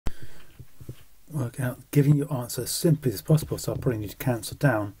work out giving your answer as simply as possible, so I probably need to cancel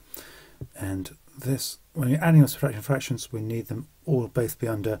down. And this, when you're adding or subtracting fractions, we need them all both be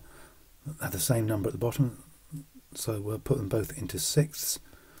under at the same number at the bottom, so we'll put them both into sixths.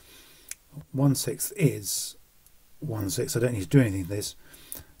 1/6 is 1/6. I don't need to do anything with this,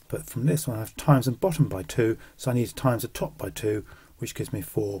 but from this one I have times the bottom by 2, so I need to times the top by 2, which gives me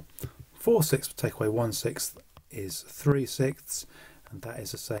 4. 4/6 will take away 1/6 is 3/6, and that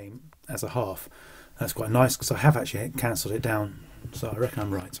is the same as a half. That's quite nice because I have actually cancelled it down, so I reckon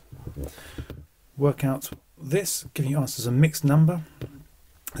I'm right. Work out this, giving you answers as a mixed number.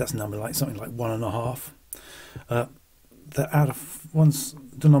 That's a number like something like 1.5. The out of one's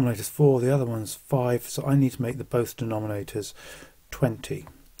denominator is 4, the other one's 5, so I need to make the both denominators 20.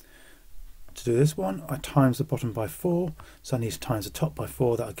 To do this one, I times the bottom by 4, so I need to times the top by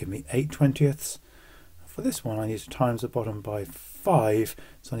 4, that'll give me 8/20. For this one, I need to times the bottom by 5,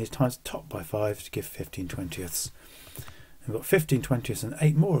 so I need to times the top by 5 to give 15/20. We've got 15/20, and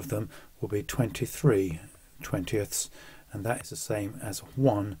 8 more of them will be 23/20, and that is the same as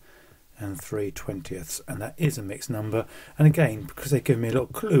 1 and 3/20, and that is a mixed number. And again, because they give me a little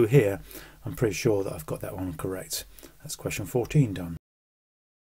clue here, I'm pretty sure that I've got that one correct. That's question 14 done.